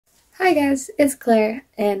Hi guys, it's Claire,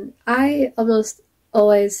 and I almost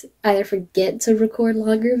always either forget to record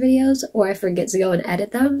longer videos or I forget to go and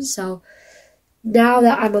edit them. So now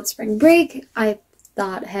that I'm on spring break, I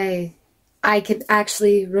thought, hey, I can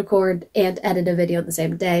actually record and edit a video on the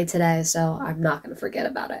same day today, so I'm not going to forget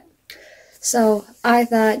about it. So I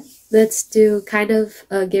thought, let's do kind of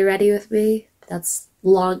a get ready with me that's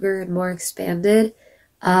longer and more expanded.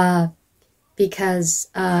 Because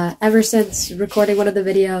ever since recording one of the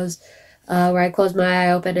videos where I close my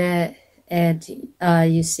eye, open it, and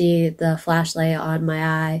you see the flashlight on my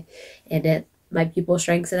eye and my pupil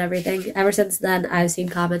shrinks and everything, ever since then I've seen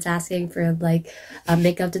comments asking for like a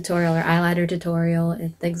makeup tutorial or eyeliner tutorial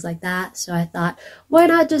and things like that. So I thought, why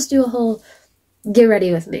not just do a whole get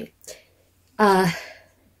ready with me?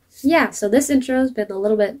 Yeah, so this intro has been a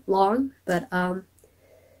little bit long, but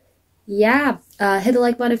yeah, hit the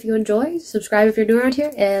like button if you enjoy, subscribe if you're new around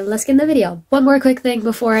here, and let's get in the video. One more quick thing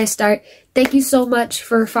before I start. Thank you so much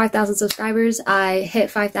for 5,000 subscribers. I hit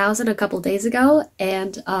 5,000 a couple days ago,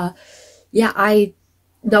 and yeah, I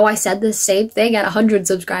know I said the same thing at 100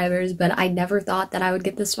 subscribers, but I never thought that I would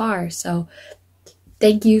get this far, so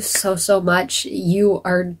thank you so much. You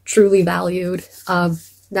are truly valued. Now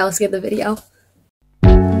let's get in the video.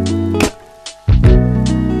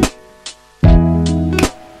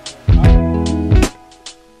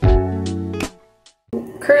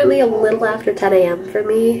 Currently a little after 10 a.m. for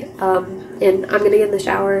me, and I'm gonna get in the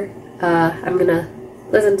shower. I'm gonna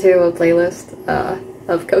listen to a playlist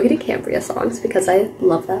of Coheed and Cambria songs because I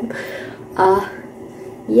love them.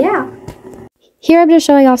 Yeah. Here I'm just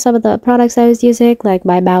showing off some of the products I was using, like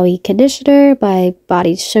my Maui conditioner, my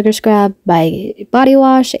body sugar scrub, my body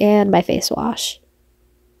wash, and my face wash.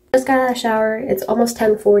 Just got out of the shower. It's almost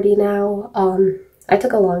 10:40 now. I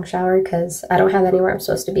took a long shower because I don't have anywhere I'm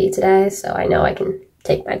supposed to be today, so I know I can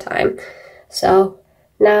take my time. So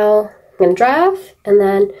now I'm gonna dry off and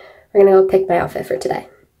then we're gonna go pick my outfit for today.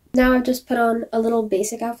 Now I've just put on a little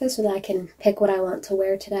basic outfit so that I can pick what I want to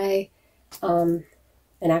wear today, and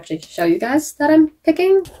actually show you guys that I'm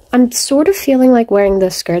picking. I'm sort of feeling like wearing the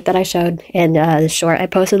skirt that I showed in the short I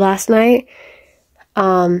posted last night,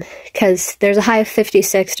 because there's a high of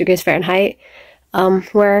 56 degrees Fahrenheit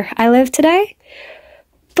where I live today,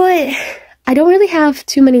 but I don't really have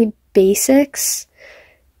too many basics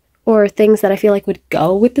or things that I feel like would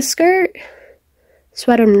go with the skirt,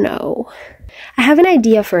 so I don't know. I have an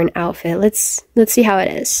idea for an outfit. Let's see how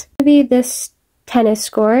it is. Maybe this tennis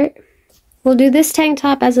skirt. We'll do this tank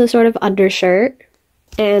top as a sort of undershirt,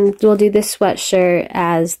 and we'll do this sweatshirt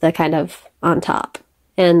as the kind of on top.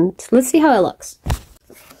 And let's see how it looks.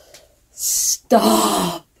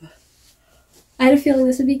 Stop! I had a feeling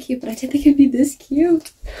this would be cute, but I didn't think it'd be this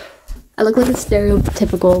cute. I look like a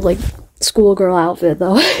stereotypical, like, schoolgirl outfit,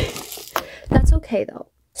 though. That's okay, though.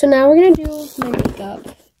 So now we're gonna do my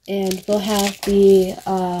makeup, and we'll have the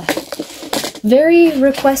very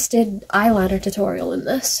requested eyeliner tutorial in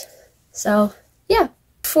this. So, yeah.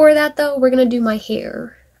 For that, though, we're gonna do my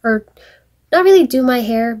hair. Or, not really do my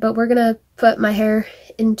hair, but we're gonna put my hair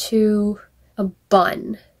into a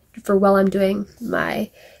bun for while I'm doing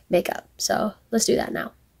my makeup. So, let's do that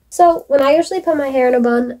now. So, when I usually put my hair in a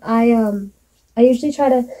bun, I usually try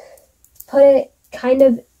to put it kind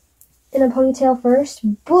of in a ponytail first,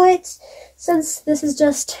 but since this is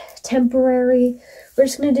just temporary, we're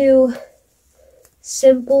just gonna do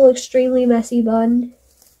simple, extremely messy bun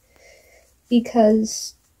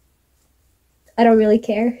because I don't really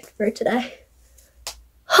care for today.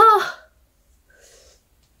 Huh!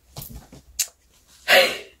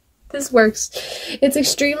 This works. It's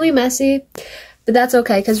extremely messy, but that's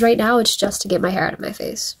okay, because right now it's just to get my hair out of my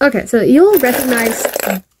face. Okay, so you'll recognize,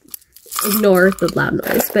 ignore the loud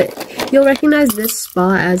noise, but you'll recognize this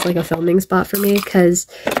spot as like a filming spot for me, because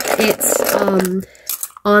it's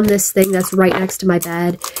on this thing that's right next to my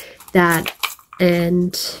bed.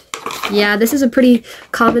 And yeah, this is a pretty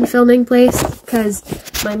common filming place, because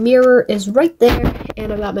my mirror is right there,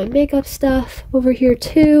 and I've got my makeup stuff over here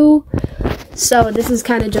too. So this is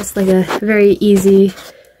kind of just like a very easy,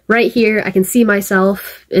 right here, I can see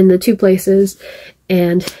myself in the two places,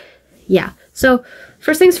 and yeah. So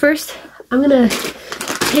first things first, I'm gonna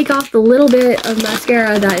take off the little bit of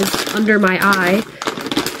mascara that is under my eye.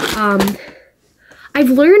 I've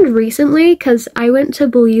learned recently, because I went to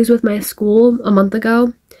Belize with my school a month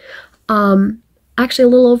ago, actually a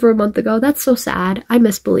little over a month ago. That's so sad. I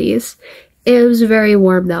miss Belize. It was very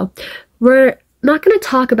warm though. We're not going to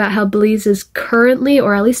talk about how Belize is currently,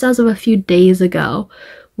 or at least as of a few days ago,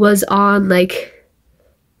 was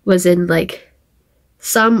in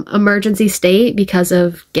some emergency state because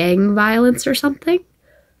of gang violence or something.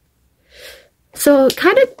 So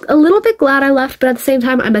kind of a little bit glad I left, but at the same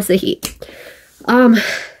time I miss the heat.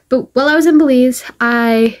 But while I was in Belize,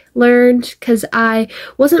 I learned, because I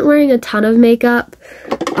wasn't wearing a ton of makeup,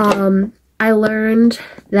 I learned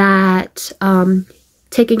that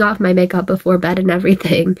taking off my makeup before bed and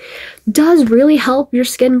everything does really help your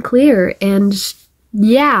skin clear. And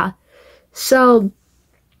yeah, so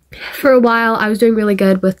for a while I was doing really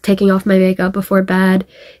good with taking off my makeup before bed,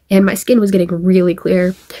 and my skin was getting really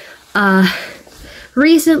clear.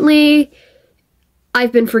 Recently,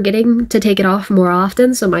 I've been forgetting to take it off more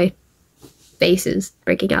often, so my face is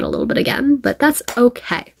breaking out a little bit again, but that's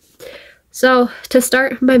okay. So to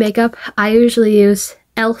start my makeup, I usually use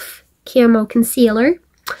e.l.f. Camo Concealer.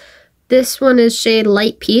 This one is shade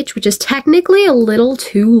Light Peach, which is technically a little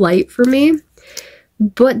too light for me,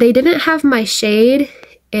 but they didn't have my shade,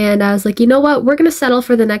 and I was like, you know what, we're gonna settle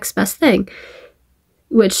for the next best thing,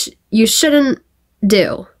 which you shouldn't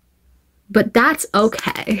do. But that's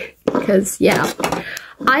okay, because yeah,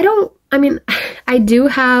 I do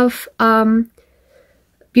have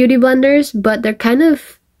beauty blenders, but they're kind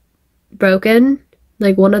of broken.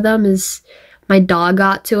 Like, one of them is, my dog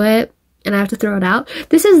got to it and I have to throw it out.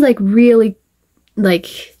 This is like really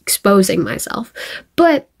like exposing myself.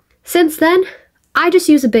 But since then, I just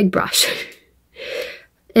use a big brush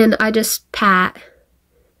and I just pat,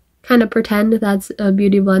 kind of pretend that's a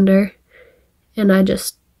beauty blender, and I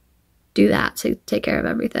just do that to take care of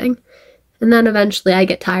everything. And then eventually I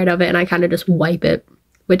get tired of it and I kind of just wipe it,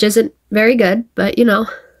 which isn't very good, but you know,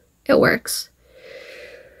 it works.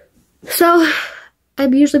 So I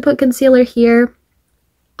usually put concealer here.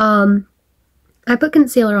 I put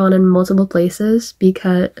concealer on in multiple places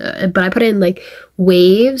because, but I put it in like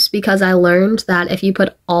waves, because I learned that if you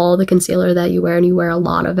put all the concealer that you wear, and you wear a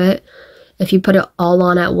lot of it, if you put it all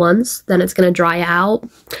on at once, then it's going to dry out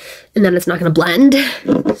and then it's not going to blend.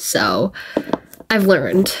 So I've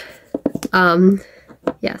learned.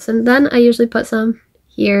 Yes, and then I usually put some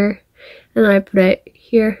here, and then I put it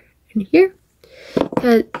here and here.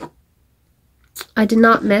 Because I did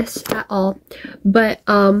not miss at all. But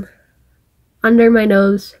under my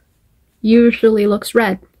nose usually looks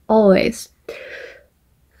red, always.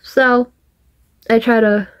 So I try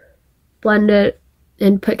to blend it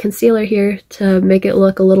and put concealer here to make it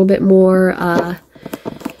look a little bit more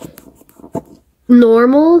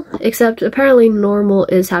normal, except apparently normal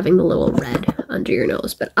is having the little red under your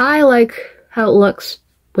nose, but I like how it looks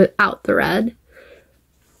without the red.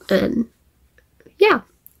 And yeah,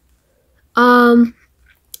 what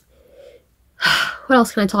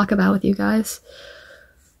else can I talk about with you guys?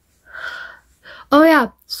 Oh yeah,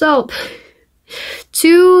 so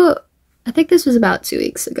I think this was about 2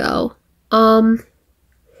 weeks ago.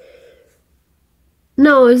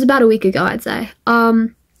 No, it was about a week ago, I'd say.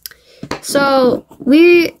 So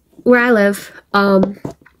where I live,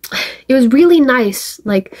 it was really nice,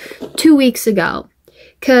 like 2 weeks ago,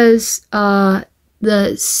 because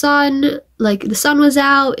the sun was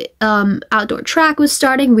out, outdoor track was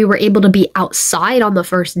starting. We were able to be outside on the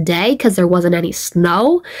first day because there wasn't any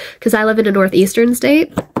snow, because I live in a northeastern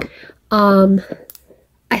state.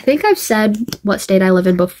 I think I've said what state I live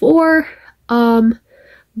in before,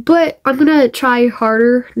 but I'm gonna try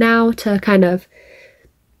harder now to kind of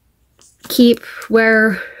keep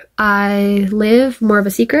where I live more of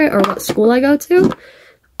a secret, or what school I go to,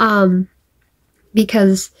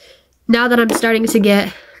 because now that I'm starting to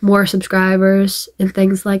get more subscribers and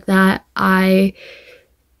things like that, I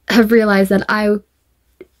have realized that I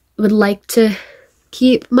would like to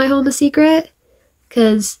keep my home a secret,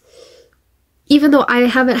 because even though I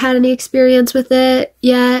haven't had any experience with it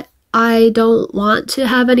yet, I don't want to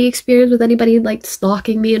have any experience with anybody like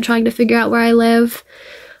stalking me and trying to figure out where I live.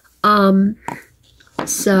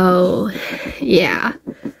 So yeah.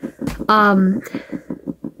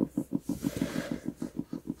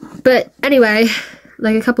 But anyway,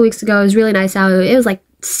 like a couple weeks ago, it was really nice out. It was like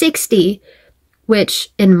 60, which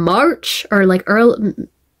in March, or like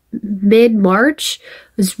mid-March,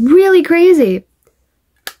 was really crazy.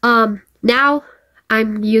 Now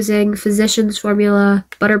I'm using Physicians Formula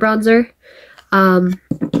Butter Bronzer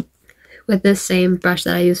with this same brush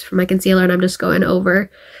that I use for my concealer, and I'm just going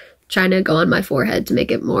over, trying to go on my forehead to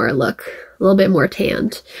make it more look a little bit more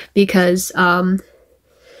tanned, because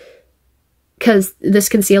this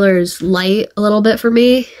concealer is light a little bit for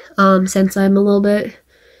me, since I'm a little bit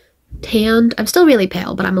tanned. I'm still really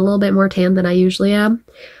pale, but I'm a little bit more tanned than I usually am.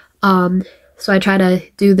 So I try to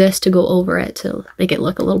do this to go over it to make it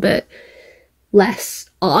look a little bit less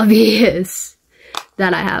obvious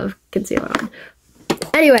that I have concealer on.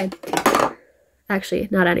 Anyway, actually,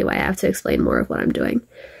 not anyway, I have to explain more of what I'm doing.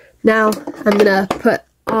 Now, I'm gonna put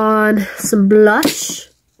on some blush,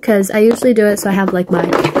 because I usually do it so I have like my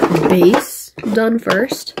base done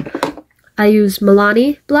first. I use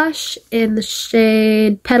Milani blush in the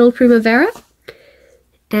shade Petal Primavera.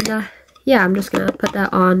 And yeah, I'm just gonna put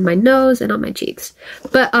that on my nose and on my cheeks.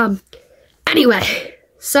 But anyway,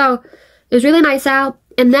 so it was really nice out.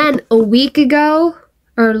 And then a week ago,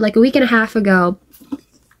 or like a week and a half ago,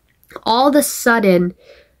 all of a sudden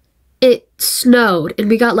it snowed and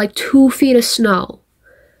we got like 2 feet of snow.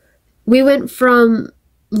 We went from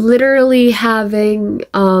literally having,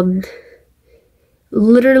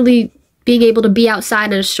 literally being able to be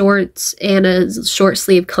outside in shorts and a short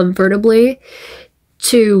sleeve comfortably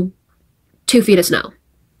to 2 feet of snow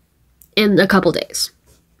in a couple days.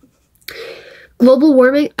 Global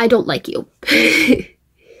warming, I don't like you.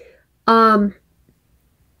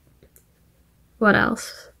 What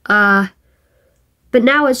else? But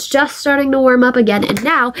now it's just starting to warm up again, and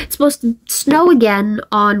now it's supposed to snow again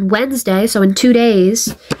on Wednesday, so in 2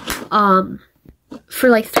 days, for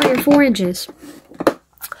like 3 or 4 inches.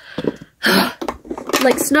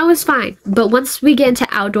 Like, snow is fine, but once we get into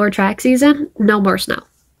outdoor track season, no more snow.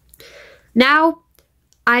 Now,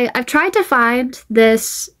 I've tried to find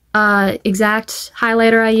this exact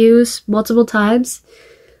highlighter I use multiple times,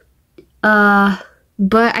 but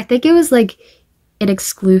I think it was like an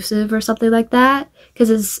exclusive or something like that,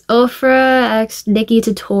 because it's Ofra X Nikki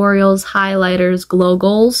Tutorials Highlighters Glow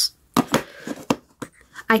Goals.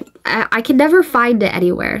 I can never find it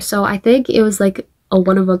anywhere, so I think it was like a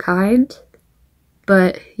one of a kind.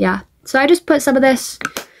 But yeah, so I just put some of this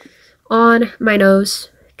on my nose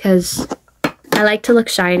because I like to look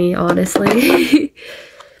shiny, honestly.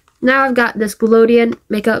 Now I've got this Glodian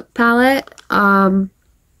makeup palette. I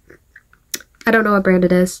don't know what brand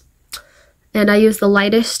it is. And I use the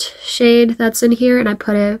lightest shade that's in here, and I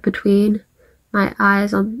put it between my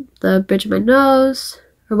eyes on the bridge of my nose,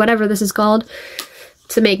 or whatever this is called,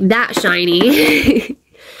 to make that shiny.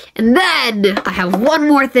 And then I have one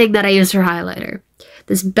more thing that I use for highlighter.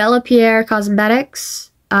 This Bella Pierre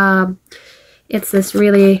Cosmetics. It's this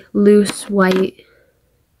really loose white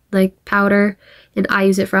like powder, and I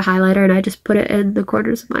use it for a highlighter, and I just put it in the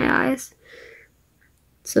corners of my eyes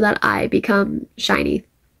so that I become shiny,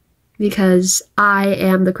 because I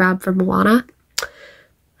am the crab from Moana.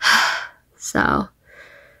 So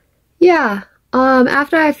yeah,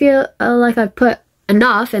 after I feel like I've put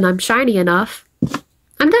enough and I'm shiny enough,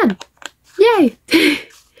 I'm done. Yay!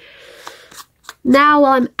 Now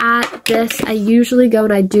while I'm at this, I usually go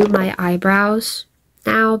and I do my eyebrows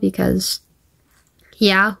now, because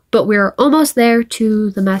yeah, but we're almost there to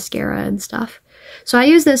the mascara and stuff. So I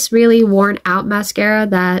use this really worn out mascara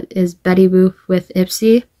that is Betty Boop with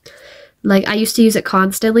Ipsy. Like, I used to use it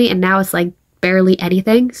constantly, and now it's like barely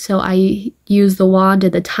anything. So I use the wand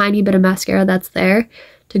and the tiny bit of mascara that's there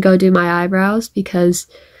to go do my eyebrows, because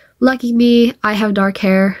lucky me, I have dark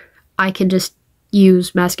hair. I can just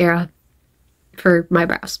use mascara for my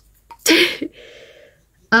brows.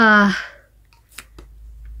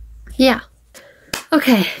 Yeah.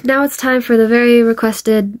 Okay, now it's time for the very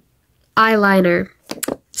requested eyeliner.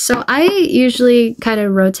 So I usually kind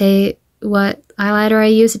of rotate what eyeliner I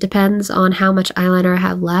use. It depends on how much eyeliner I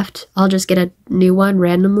have left. I'll just get a new one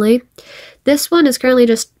randomly. This one is currently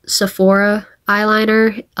just Sephora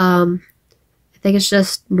eyeliner. I think it's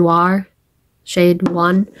just Noir, shade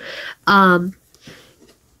 1.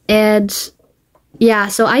 And yeah,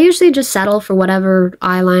 so I usually just settle for whatever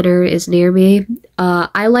eyeliner is near me.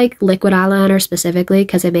 I like liquid eyeliner specifically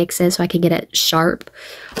because it makes it so I can get it sharp.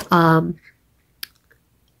 And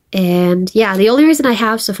yeah, the only reason I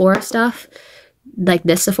have Sephora stuff, like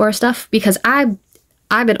this Sephora stuff, because I'm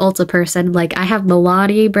an Ulta person. Like, I have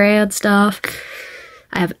Milani brand stuff.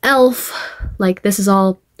 I have e.l.f. Like, this is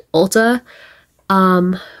all Ulta.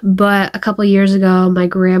 But a couple years ago, my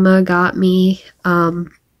grandma got me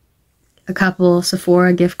a couple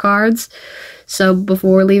Sephora gift cards. So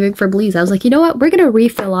before leaving for Belize, I was like, you know what? We're going to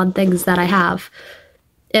refill on things that I have.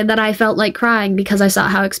 And then I felt like crying because I saw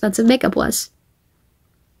how expensive makeup was.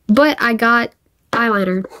 But I got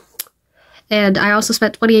eyeliner. And I also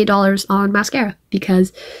spent $28 on mascara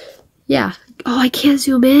because, yeah. Oh, I can't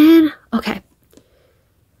zoom in. Okay.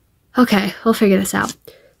 Okay, we'll figure this out.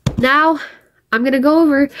 Now, I'm going to go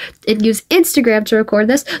over and use Instagram to record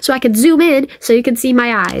this so I can zoom in so you can see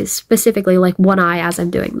my eyes, specifically like one eye as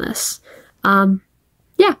I'm doing this.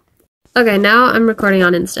 Yeah. Okay, now I'm recording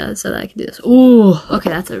on Insta so that I can do this. Ooh, okay,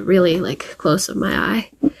 that's a really like close of my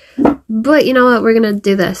eye. But you know what? We're going to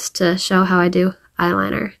do this to show how I do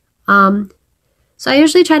eyeliner. So I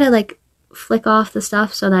usually try to like flick off the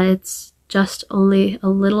stuff so that it's just only a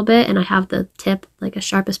little bit and I have the tip like as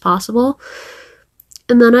sharp as possible.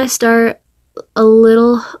 And then I start a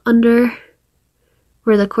little under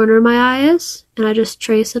where the corner of my eye is, and I just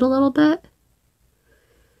trace it a little bit.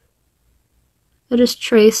 I just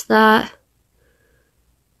trace that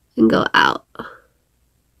and go out.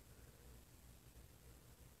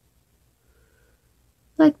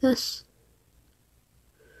 Like this.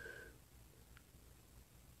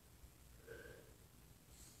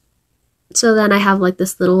 So then I have like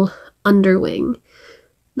this little underwing.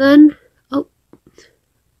 Then,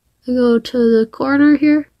 I go to the corner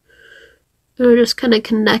here, and I just kind of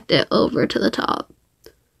connect it over to the top.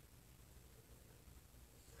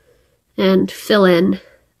 And fill in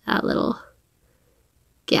that little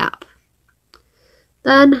gap.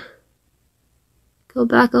 Then, go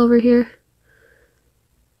back over here,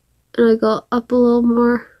 and I go up a little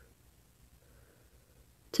more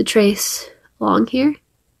to trace along here.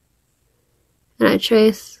 And I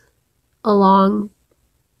trace along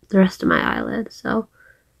the rest of my eyelid. So,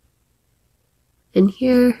 in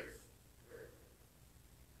here,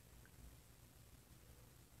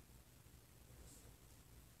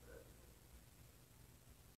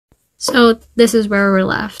 so this is where we're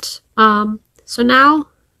left. So now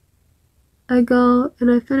I go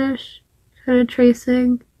and I finish kind of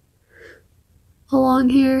tracing along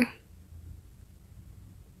here.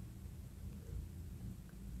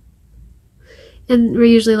 And we're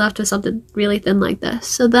usually left with something really thin like this.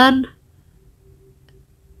 So then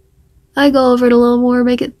I go over it a little more,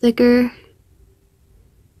 make it thicker,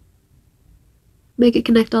 make it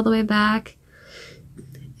connect all the way back.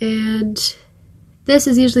 And this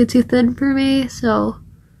is usually too thin for me, so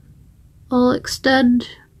I'll extend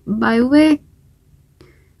my wing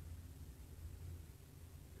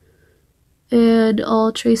and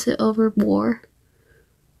I'll trace it over more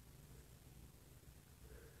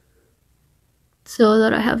so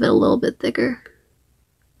that I have it a little bit thicker.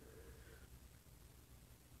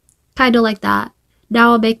 Kind of like that.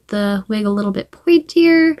 Now I'll make the wing a little bit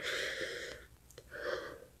pointier.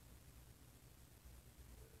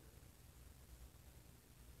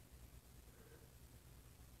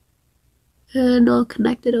 And I'll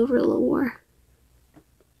connect it over a little more.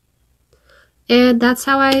 And that's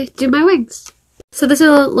how I do my wings. So this is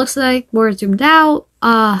what it looks like more zoomed out.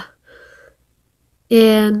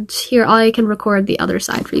 And here I can record the other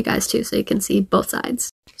side for you guys too, so you can see both sides.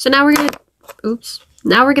 So now we're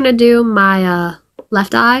gonna do my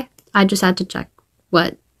left eye. I just had to check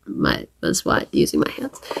what was what using my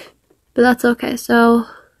hands, but that's okay. So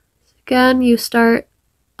again, you start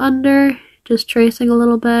under, just tracing a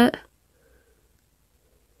little bit,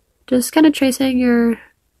 just kind of tracing your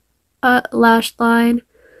lash line,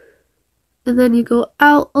 and then you go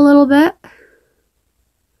out a little bit.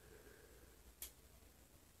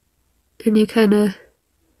 And you kind of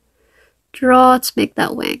draw to make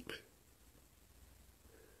that wing.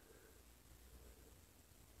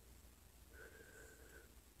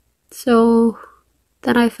 So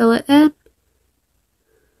then I fill it in.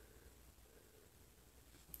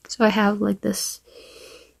 So I have like this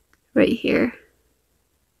right here.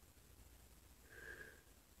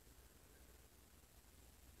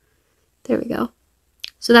 There we go.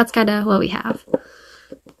 So that's kind of what we have.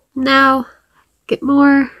 Now, get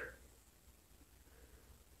more.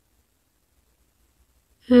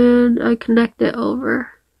 And I connect it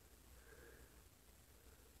over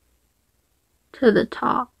to the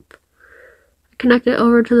top. I connect it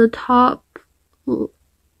over to the top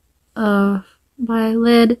of my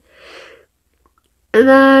lid. And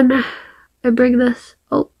then I bring this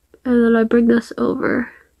and then I bring this over.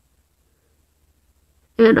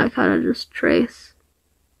 And I kind of just trace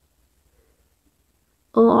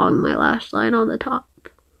along my lash line on the top.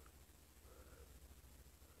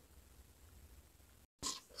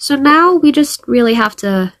 So now we just really have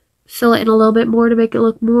to fill it in a little bit more to make it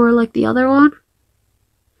look more like the other one.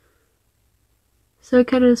 So I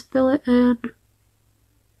kind of just fill it in.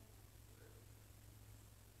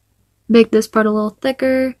 Make this part a little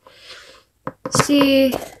thicker. Let's see.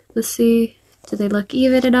 Do they look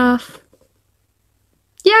even enough?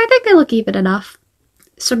 Yeah, I think they look even enough.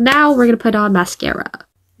 So now we're going to put on mascara.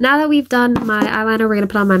 Now that we've done my eyeliner, we're going to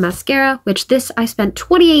put on my mascara, which this I spent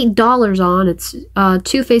 $28 on. It's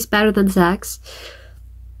Too Faced Better Than Sex.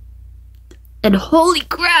 And holy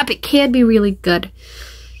crap, it can be really good.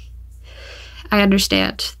 I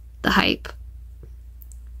understand the hype.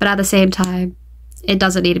 But at the same time, it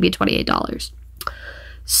doesn't need to be $28.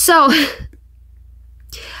 So,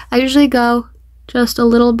 I usually go just a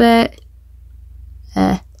little bit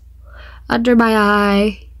under my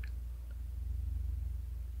eye.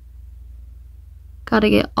 Gotta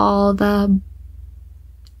get all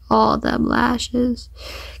all them lashes.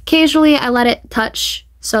 Occasionally, I let it touch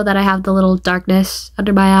so that I have the little darkness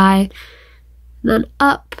under my eye. And then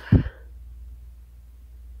up.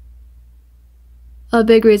 A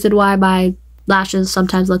big reason why my lashes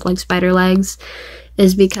sometimes look like spider legs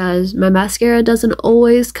is because my mascara doesn't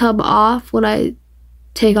always come off when I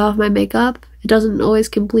take off my makeup. It doesn't always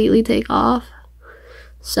completely take off.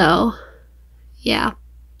 So, yeah.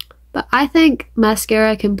 But I think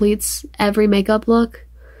mascara completes every makeup look,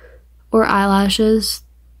 or eyelashes.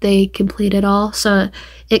 They complete it all. So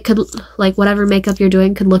it could, like, whatever makeup you're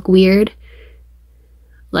doing could look weird.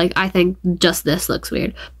 Like, I think just this looks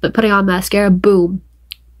weird. But putting on mascara, boom.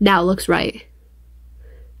 Now it looks right.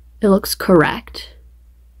 It looks correct.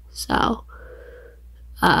 So,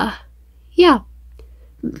 yeah.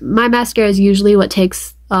 My mascara is usually what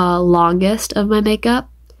takes longest of my makeup.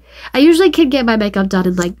 I usually can get my makeup done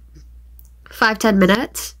in like 5-10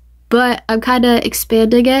 minutes. But I'm kind of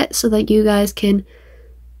expanding it so that you guys can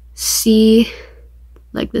see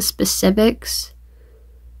like the specifics.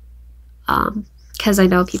 Because I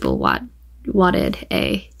know people wanted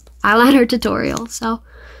a eyeliner tutorial. So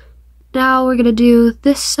now we're gonna do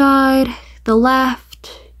this side, the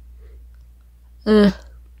left.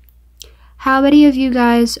 How many of you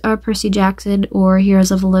guys are Percy Jackson or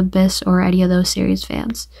Heroes of Olympus or any of those series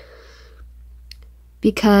fans?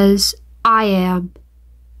 Because I am.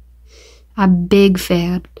 I'm a big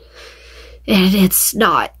fan. And it's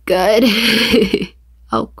not good.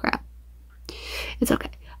 Oh crap. It's okay.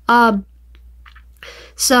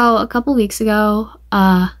 So a couple weeks ago,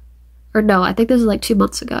 or no, I think this is like 2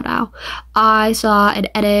 months ago now, I saw an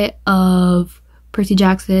edit of Percy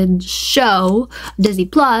Jackson's show, Disney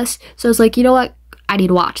Plus. So I was like, you know what? I need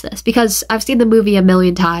to watch this because I've seen the movie a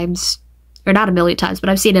million times, or not a million times, but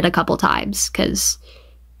I've seen it a couple times because,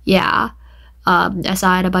 yeah, I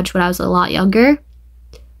saw it a bunch when I was a lot younger.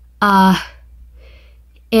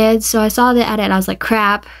 And so I saw the edit and I was like,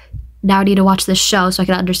 crap, now I need to watch this show so I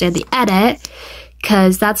can understand the edit.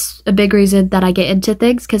 Because that's a big reason that I get into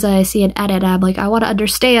things, because I see an edit and I'm like, I want to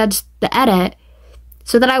understand the edit.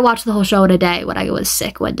 So then I watched the whole show in a day when I was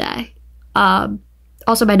sick one day.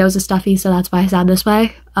 Also, my nose is stuffy, so that's why I sound this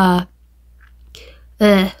way.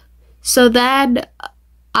 So then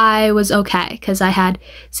I was okay, because I had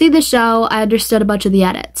seen the show, I understood a bunch of the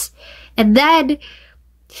edits. And then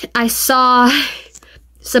I saw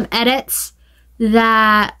some edits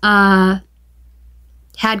that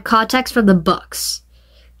had context from the books,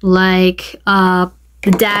 like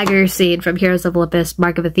the dagger scene from Heroes of Olympus,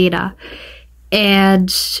 Mark of Athena.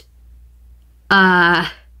 And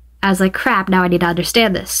I was like, crap, now I need to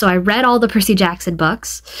understand this. So I read all the Percy Jackson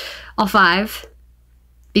books, all 5,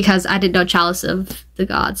 because I didn't know Chalice of the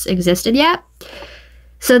Gods existed yet.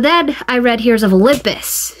 So then I read Heroes of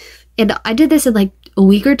Olympus, and I did this in like a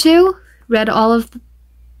week or 2, read all of,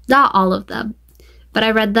 not all of them, but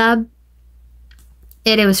I read them.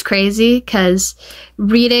 And it was crazy because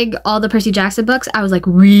reading all the Percy Jackson books, I was like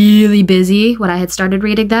really busy when I had started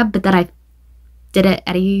reading them, but then I did it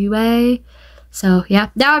anyway. So yeah,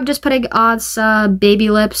 now I'm just putting on some Baby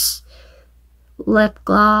Lips lip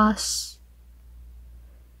gloss.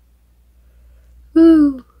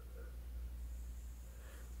 Woo.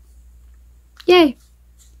 Yay.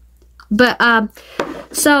 But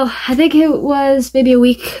so I think it was maybe a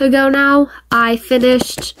week ago now, I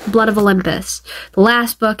finished Blood of Olympus, the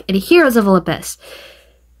last book in Heroes of Olympus.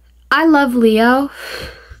 I love Leo,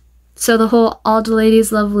 so the whole all the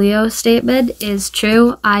ladies love Leo statement is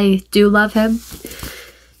true. I do love him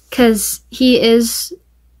because he is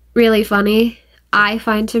really funny. I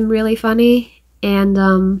find him really funny,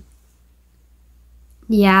 and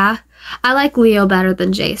yeah, I like Leo better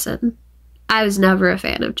than Jason. I was never a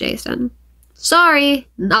fan of Jason. Sorry,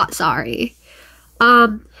 not sorry.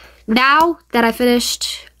 Now that I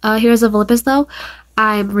finished Heroes of Olympus, though,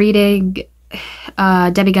 I'm reading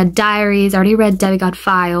Demigod Diaries. I already read Demigod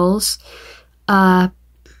Files. And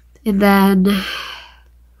then,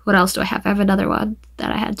 what else do I have? I have another one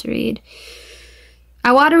that I had to read.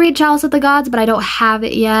 I want to read Chalice of the Gods, but I don't have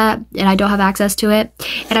it yet, and I don't have access to it.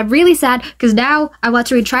 And I'm really sad, because now I want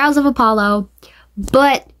to read Trials of Apollo,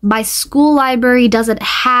 but my school library doesn't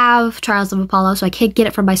have Trials of Apollo, so I can't get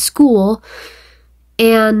it from my school.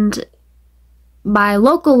 And my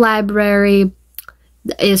local library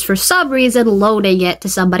is, for some reason, loaning it to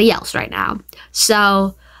somebody else right now.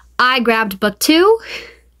 So I grabbed book 2.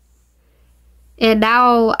 And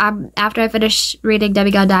now, after I finish reading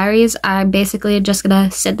Demigod Diaries, I'm basically just going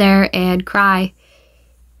to sit there and cry.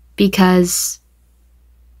 Because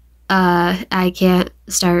I can't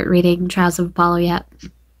start reading Trials of Apollo yet.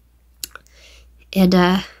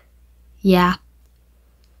 And, yeah.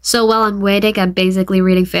 So while I'm waiting, I'm basically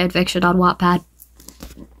reading fanfiction on Wattpad.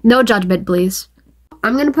 No judgment, please.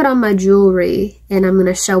 I'm gonna put on my jewelry, and I'm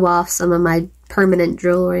gonna show off some of my permanent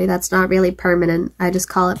jewelry. That's not really permanent. I just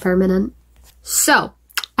call it permanent. So,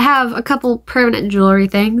 I have a couple permanent jewelry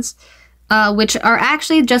things, which are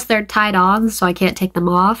actually just they're tied on, so I can't take them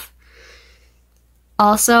off.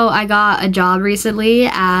 Also, I got a job recently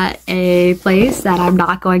at a place that I'm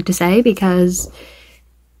not going to say because,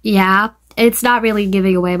 yeah, it's not really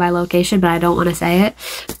giving away my location, but I don't want to say it.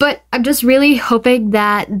 But I'm just really hoping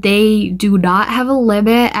that they do not have a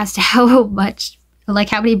limit as to how much, like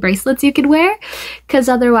how many bracelets you can wear, because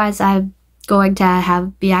otherwise I'm going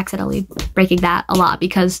to be accidentally breaking that a lot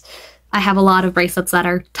because I have a lot of bracelets that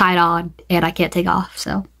are tied on and I can't take off.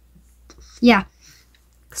 So, yeah.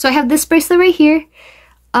 So I have this bracelet right here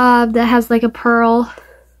that has like a pearl.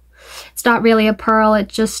 It's not really a pearl. It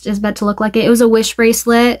just is meant to look like it. It was a wish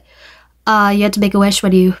bracelet. You had to make a wish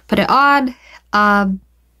when you put it on.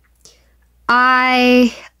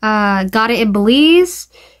 I got it in Belize,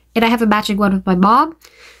 and I have a matching one with my mom.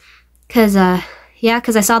 Because I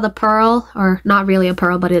saw the pearl, or not really a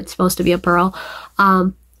pearl, but it's supposed to be a pearl.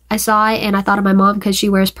 I saw it, and I thought of my mom because she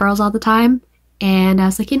wears pearls all the time. And I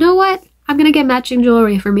was like, you know what? I'm gonna get matching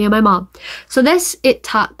jewelry for me and my mom. So this, it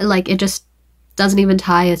just doesn't even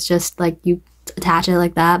tie. It's just like you attach it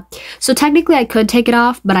like that. So technically I could take it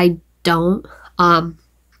off, but I don't. And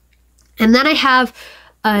then I have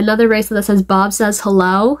another bracelet that says Bob says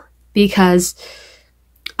hello because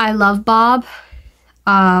I love Bob.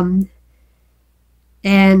 And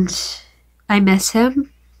I miss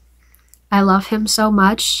him. I love him so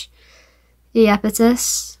much.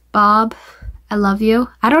 Epitus, Bob, I love you.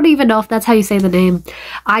 I don't even know if that's how you say the name.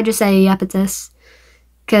 I just say Epitus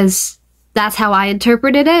because that's how I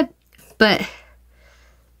interpreted it. But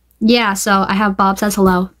yeah, so I have Bob says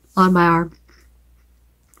hello on my arm.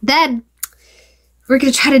 Then we're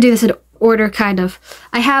gonna try to do this in order, kind of.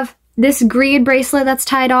 I have this green bracelet that's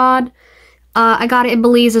tied on. I got it in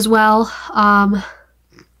Belize as well.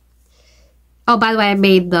 Oh, by the way, I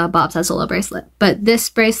made the Bob says hello bracelet. But this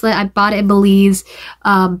bracelet, I bought it in Belize.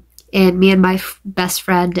 And me and my best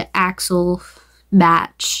friend Axel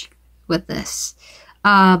match with this.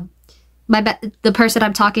 The person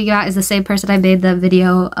I'm talking about is the same person I made the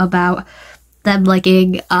video about them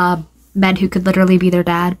liking men who could literally be their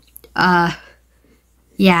dad.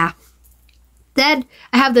 Yeah. Then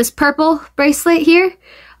I have this purple bracelet here.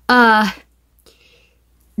 That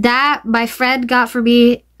my friend got for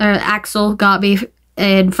me, or Axel got me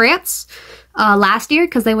in France last year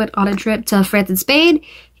because they went on a trip to France and Spain.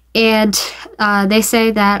 And they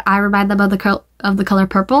say that I remind them of the color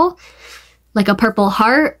purple, like a purple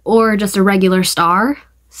heart or just a regular star.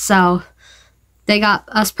 So they got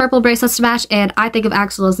us purple bracelets to match, and I think of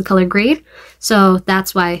Axel as the color green, so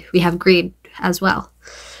that's why we have green as well.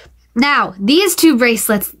 Now, these two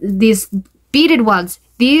bracelets, these beaded ones,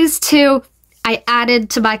 these two I added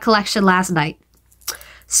to my collection last night.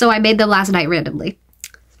 So I made them last night randomly.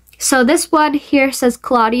 So this one here says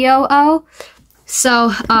Claudio O. So,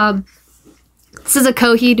 this is a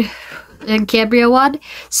Coheed and Cambria one.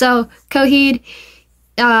 So, Coheed,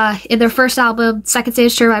 in their first album, Second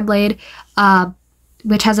Stage Turbine Blade,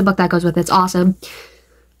 which has a book that goes with it. It's awesome.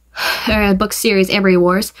 Or a book series, Amory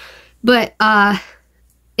Wars. But,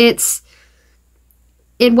 it's,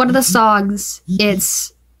 in one of the songs,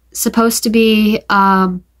 it's supposed to be,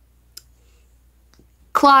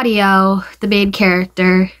 Claudio, the main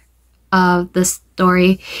character of the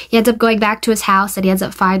story. He ends up going back to his house, and he ends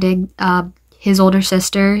up finding his older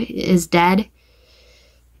sister is dead.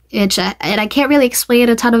 And I can't really explain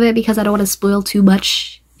a ton of it because I don't want to spoil too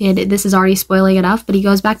much, and this is already spoiling enough. But he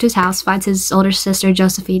goes back to his house, finds his older sister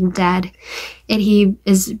Josephine dead, and he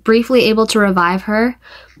is briefly able to revive her,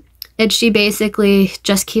 and she basically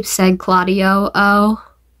just keeps saying Claudio oh.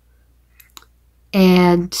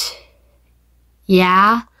 And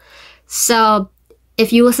yeah, so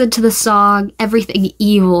if you listen to the song Everything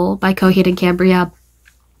Evil by Coheed and Cambria,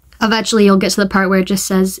 eventually you'll get to the part where it just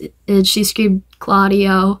says, and she screamed,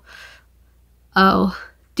 Claudio, oh,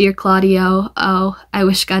 dear Claudio, oh, I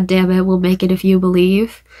wish goddammit we'll make it if you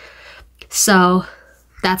believe. So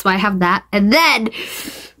that's why I have that. And then,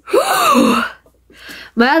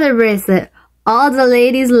 my other bracelet, all the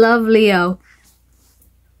ladies love Leo.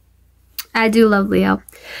 I do love Leo.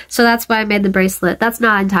 So that's why I made the bracelet. That's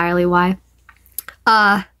not entirely why.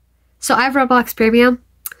 So I have Roblox Premium.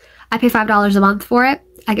 I pay $5 a month for it.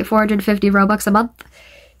 I get 450 Robux a month.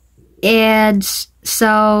 And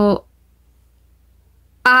so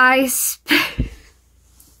I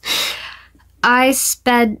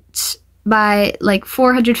spent my like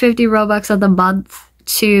 450 Robux of the month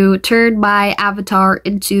to turn my avatar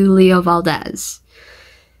into Leo Valdez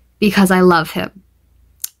because I love him.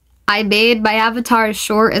 I made my avatar as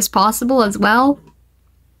short as possible as well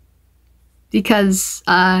because,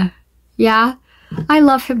 yeah, I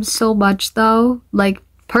love him so much though. Like,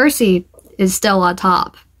 Percy is still on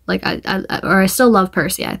top. Like, I still love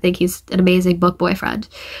Percy. I think he's an amazing book boyfriend.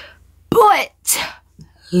 But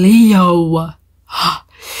Leo,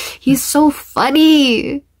 he's so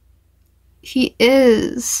funny. He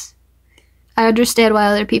is. I understand why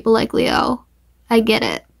other people like Leo. I get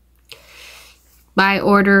it. My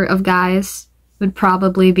order of guys would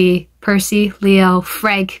probably be Percy, Leo,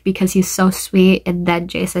 Frank, because he's so sweet, and then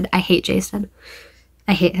Jason. I hate Jason.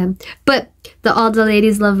 I hate him. But All the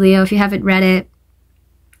Ladies Love Leo, if you haven't read it,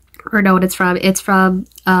 or know what it's from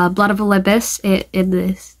Blood of Olympus in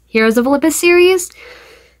the Heroes of Olympus series.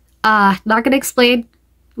 Not gonna explain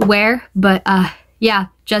where, but yeah,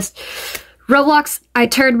 just Roblox. I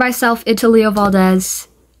turned myself into Leo Valdez,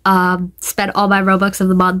 spent all my Robux of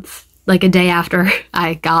the month like a day after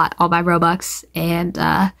I got all my Robux, and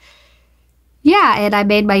yeah, and I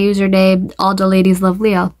made my username All the Ladies Love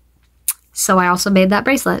Leo. So I also made that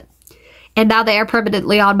bracelet, and now they are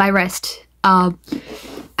permanently on my wrist.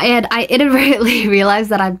 And I inadvertently realized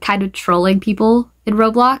that I'm kind of trolling people in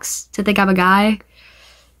Roblox to think I'm a guy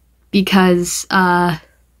because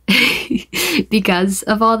because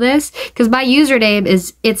of all this. Because my username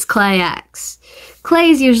is It's Clay X. Clay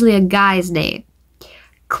is usually a guy's name.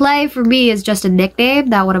 Clay for me is just a nickname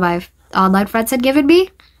that one of my online friends had given me.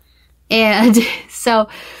 And so,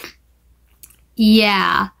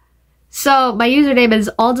 yeah. So my username is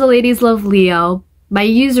All the Ladies Love Leo. My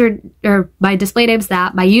display name's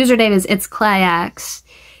that. My username is It's Clay X.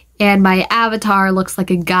 And my avatar looks like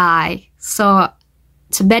a guy. So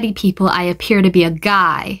to many people, I appear to be a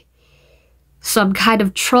guy. So I'm kind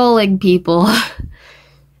of trolling people.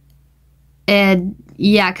 And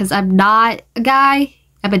yeah, because I'm not a guy.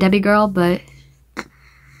 I'm a demigirl, but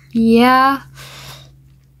yeah.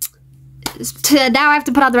 Now I have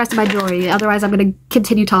to put on the rest of my jewelry. Otherwise, I'm going to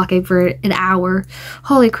continue talking for an hour.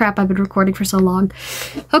 Holy crap, I've been recording for so long.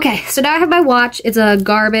 Okay, so now I have my watch. It's a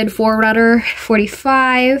Garmin Forerunner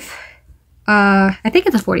 45. I think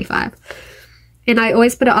it's a 45. And I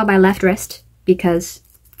always put it on my left wrist because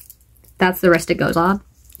that's the wrist it goes on.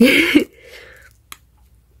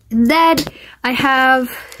 And then I have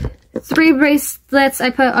 3 bracelets I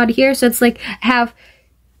put on here. So it's like I have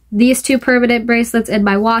these 2 permanent bracelets in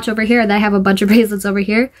my watch over here, and I have a bunch of bracelets over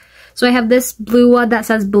here. So I have this blue one that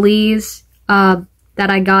says Belize, that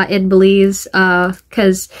I got in Belize,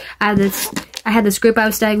 because I had this group I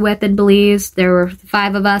was staying with in Belize. There were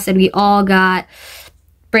 5 of us, and we all got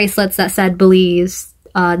bracelets that said Belize.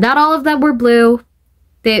 Not all of them were blue,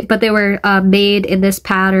 but they were made in this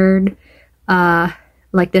pattern,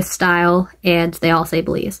 like this style, and they all say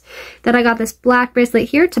Belize. Then I got this black bracelet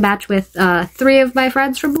here to match with 3 of my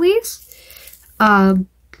friends from Belize. And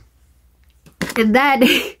then,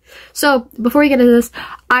 so before we get into this,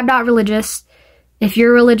 I'm not religious. If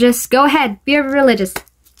you're religious, go ahead, be religious.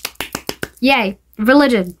 Yay,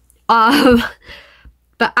 religion. But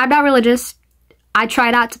I'm not religious. I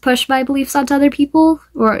try not to push my beliefs onto other people,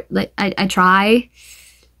 or like I try.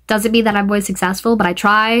 Doesn't mean that I'm always successful, but I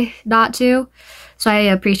try not to. So I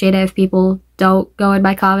appreciate it if people don't go in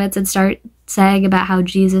my comments and start saying about how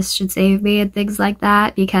Jesus should save me and things like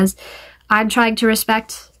that, because I'm trying to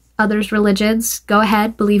respect others' religions. Go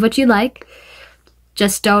ahead, believe what you like.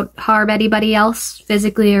 Just don't harm anybody else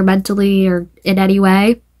physically or mentally or in any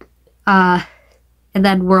way. And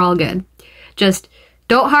then we're all good. Just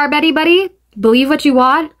don't harm anybody, believe what you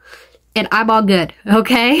want, and I'm all good,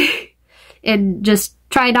 okay? And just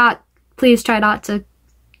please try not to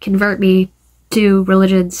convert me to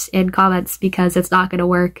religions in comments, because it's not going to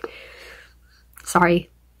work. Sorry.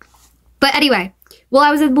 But anyway, while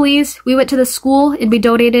I was in Belize, we went to the school and we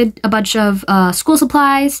donated a bunch of school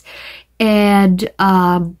supplies and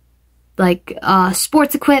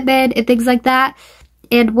sports equipment and things like that.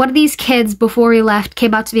 And one of these kids, before we left,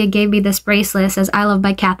 came up to me and gave me this bracelet that says, "I love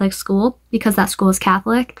my Catholic school," because that school is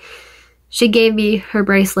Catholic. She gave me her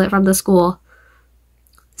bracelet from the school.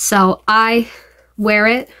 So I wear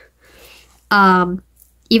it.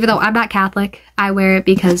 Even though I'm not Catholic, I wear it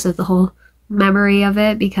because of the whole memory of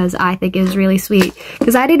it, because I think it was really sweet.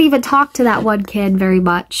 Because I didn't even talk to that one kid very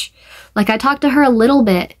much. Like, I talked to her a little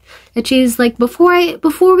bit, and she's like,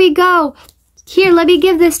 before we go, here, let me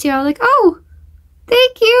give this to you. I'm like, oh,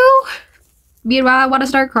 thank you. Meanwhile, I want to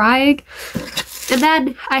start crying. And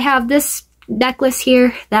then I have this necklace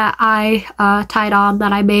here that I tied on,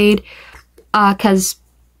 that I made, because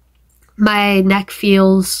my neck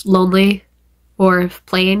feels lonely or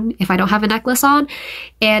plain if I don't have a necklace on.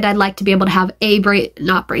 And I'd like to be able to have a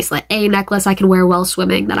necklace I can wear while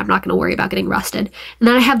swimming that I'm not going to worry about getting rusted. And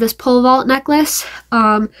then I have this pole vault necklace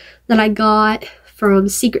that I got from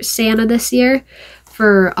Secret Santa this year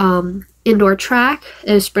for indoor track.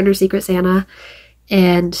 It was Sprinter Secret Santa.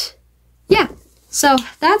 And yeah, so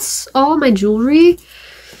that's all my jewelry.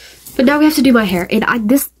 But now we have to do my hair. And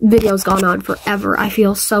this video's gone on forever. I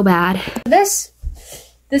feel so bad. This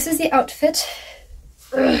is the outfit.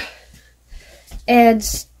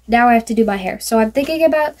 And now I have to do my hair. So I'm thinking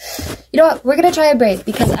about, you know what, we're going to try a braid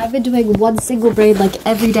because I've been doing one single braid like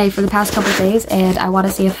every day for the past couple days. And I want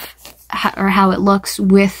to see how it looks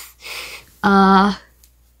with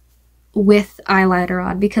eyeliner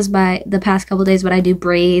on, because the past couple days when I do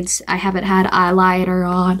braids, I haven't had eyeliner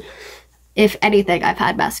on. If anything, I've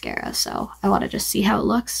had mascara, so I want to just see how it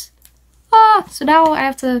looks. So now I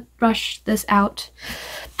have to brush this out,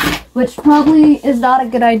 which probably is not a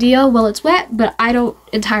good idea while it's wet, but I don't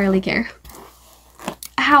entirely care.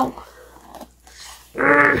 Ow.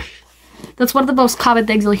 That's one of the most common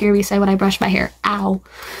things you'll hear me say when I brush my hair. Ow.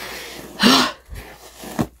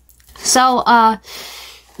 So,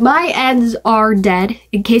 my ends are dead,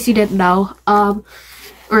 in case you didn't know,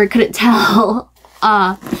 or couldn't tell,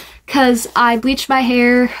 because I bleached my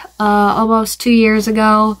hair almost 2 years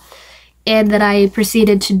ago, and then I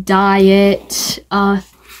proceeded to dye it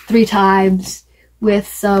 3 times with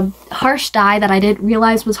some harsh dye that I didn't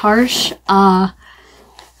realize was harsh, with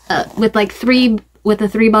a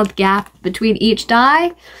 3-month gap between each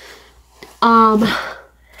dye.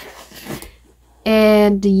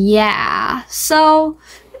 And yeah, so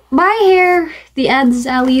my hair, the ends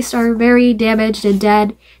at least, are very damaged and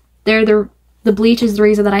dead. The bleach is the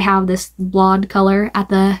reason that I have this blonde color at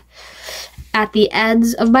the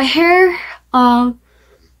ends of my hair.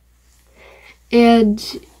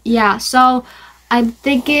 And yeah, so I'm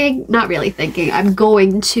thinking, not really thinking, I'm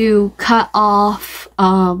going to cut off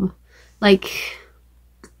like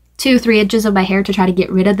 2-3 inches of my hair to try to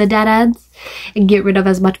get rid of the dead ends and get rid of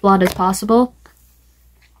as much blonde as possible.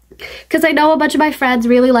 Because I know a bunch of my friends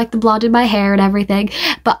really like the blonde in my hair and everything,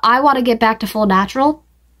 but I want to get back to full natural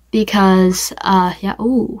because, yeah,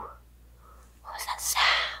 ooh, what was that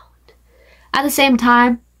sound? At the same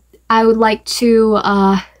time, I would like to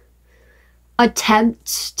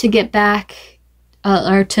attempt to get back,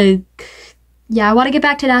 I want to get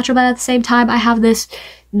back to natural, but at the same time, I have this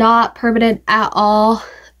not permanent at all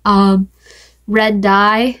red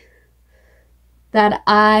dye that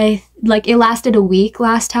it lasted a week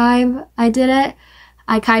last time I did it.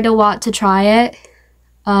 I kind of want to try it.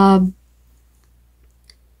 Oh,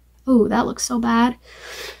 that looks so bad.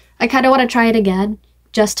 I kind of want to try it again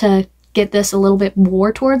just to get this a little bit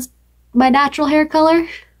more towards my natural hair color.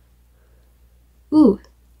 Ooh.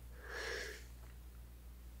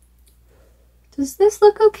 Does this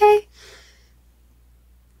look okay?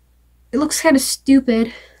 It looks kind of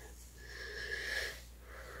stupid.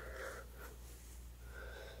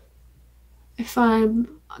 If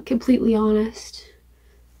I'm completely honest,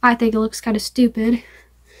 I think it looks kind of stupid.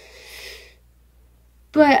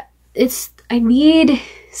 But I need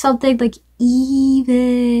something like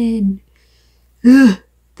even. Ugh,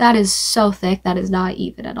 that is so thick. That is not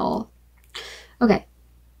even at all. Okay.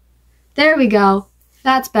 There we go.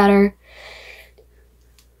 That's better.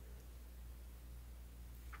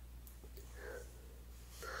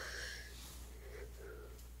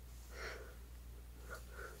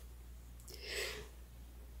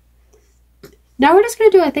 Now we're just going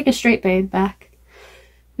to do, I think, a straight braid back,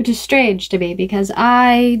 which is strange to me because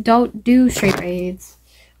I don't do straight braids.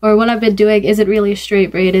 Or what I've been doing isn't really a straight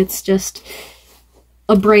braid, it's just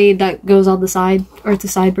a braid that goes on the side, or it's a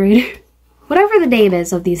side braid. Whatever the name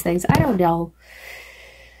is of these things, I don't know.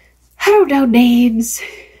 I don't know names.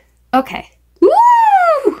 Okay.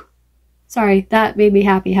 Woo! Sorry, that made me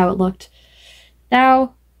happy how it looked. Now, I'm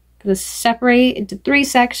going to separate into 3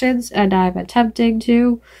 sections, and I'm attempting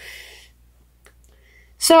to.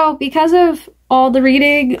 So, because of all the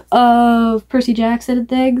reading of Percy Jackson and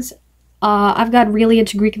things, I've gotten really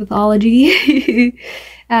into Greek mythology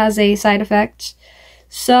as a side effect.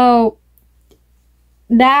 So,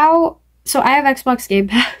 now, I have Xbox Game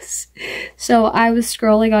Pass. So, I was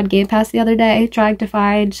scrolling on Game Pass the other day, trying to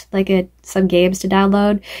find, some games to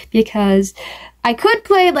download, because I could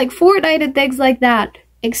play, Fortnite and things like that,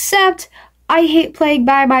 except I hate playing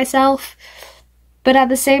by myself, but at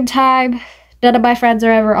the same time, none of my friends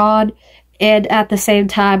are ever on, and at the same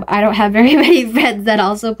time, I don't have very many friends that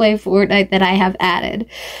also play Fortnite that I have added.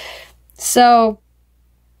 So,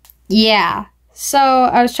 yeah. So,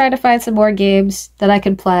 I was trying to find some more games that I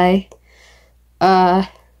could play.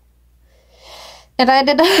 And I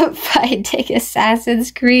ended up finding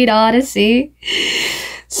Assassin's Creed Odyssey.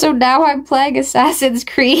 So now I'm playing Assassin's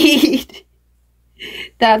Creed.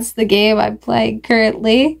 That's the game I'm playing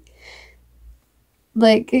currently.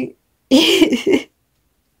 Like, and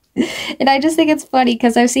I just think it's funny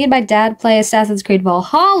because I've seen my dad play Assassin's Creed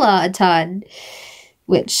Valhalla a ton,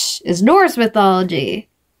 which is Norse mythology.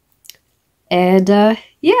 And,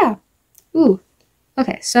 yeah. Ooh.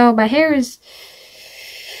 Okay, so my hair is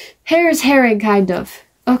herring, kind of.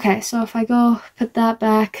 Okay, so if I go put that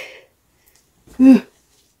back.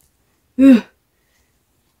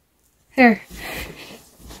 Hair.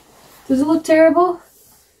 Does it look terrible?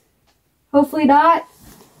 Hopefully not.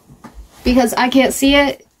 Because I can't see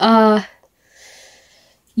it.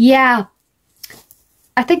 Yeah.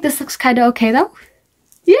 I think this looks kind of okay, though.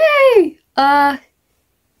 Yay!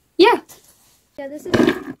 Yeah. Yeah, this is...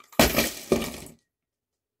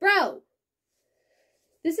 Bro!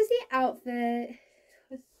 This is the outfit.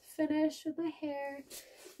 Finished with my hair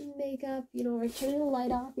and makeup. You know, we're turning the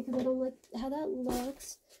light off because I don't like how that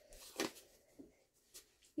looks.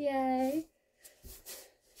 Yay.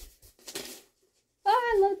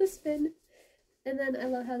 Oh, I love the spin. And then I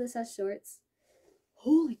love how this has shorts.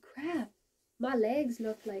 Holy crap. My legs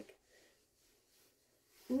look like...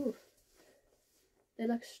 Ooh. They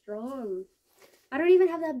look strong. I don't even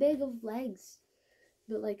have that big of legs.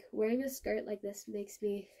 But, like, wearing a skirt like this makes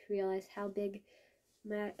me realize how big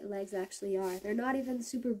my legs actually are. They're not even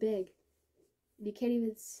super big. You can't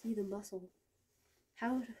even see the muscle.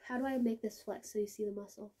 How do I make this flex so you see the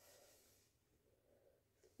muscle?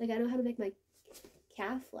 Like, I know how to make my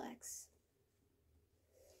calf flex.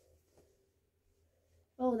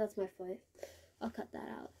 Oh, that's my foot. I'll cut that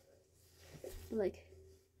out. Like,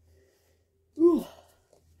 ooh,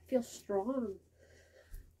 I feel strong.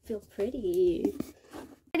 I feel pretty.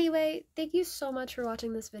 Anyway, thank you so much for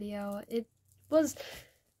watching this video. It was,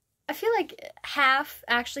 I feel like half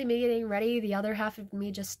actually me getting ready, the other half of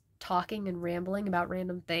me just talking and rambling about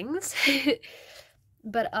random things.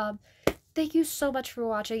 But thank you so much for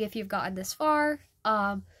watching if you've gotten this far.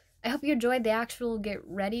 I hope you enjoyed the actual get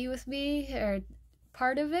ready with me or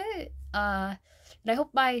part of it. And I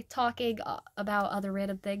hope my talking about other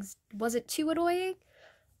random things wasn't too annoying.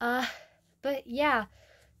 But yeah,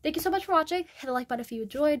 thank you so much for watching. Hit the like button if you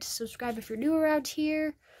enjoyed. Subscribe if you're new around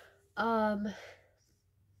here. And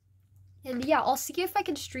yeah, I'll see if I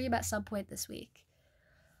can stream at some point this week.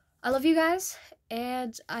 I love you guys,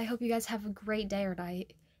 and I hope you guys have a great day or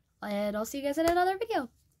night. And I'll see you guys in another video.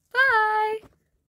 Bye!